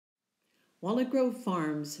Walnut Grove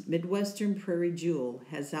Farm's Midwestern Prairie Jewel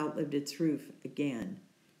has outlived its roof again,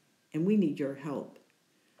 and we need your help.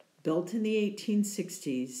 Built in the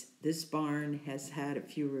 1860s, this barn has had a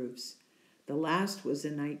few roofs. The last was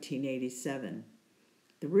in 1987.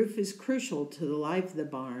 The roof is crucial to the life of the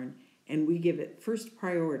barn, and we give it first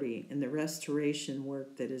priority in the restoration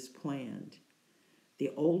work that is planned. The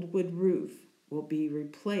old wood roof will be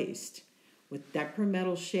replaced with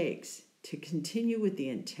decremental shakes to continue with the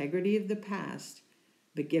integrity of the past,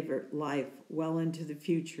 but give it life well into the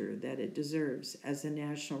future that it deserves as a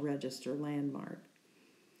National Register landmark.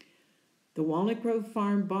 The Walnut Grove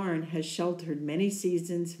Farm barn has sheltered many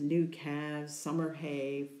seasons of new calves, summer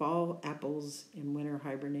hay, fall apples, and winter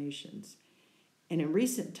hibernations, and in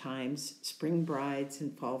recent times, spring brides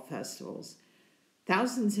and fall festivals.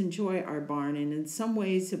 Thousands enjoy our barn, and in some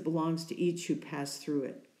ways it belongs to each who passed through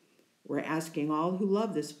it. We're asking all who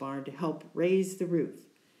love this barn to help raise the roof.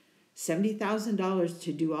 $70,000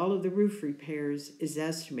 to do all of the roof repairs is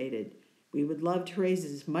estimated. We would love to raise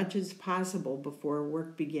as much as possible before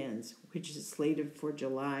work begins, which is slated for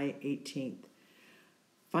July 18th.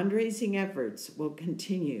 Fundraising efforts will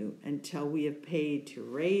continue until we have paid to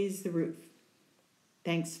raise the roof.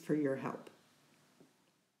 Thanks for your help.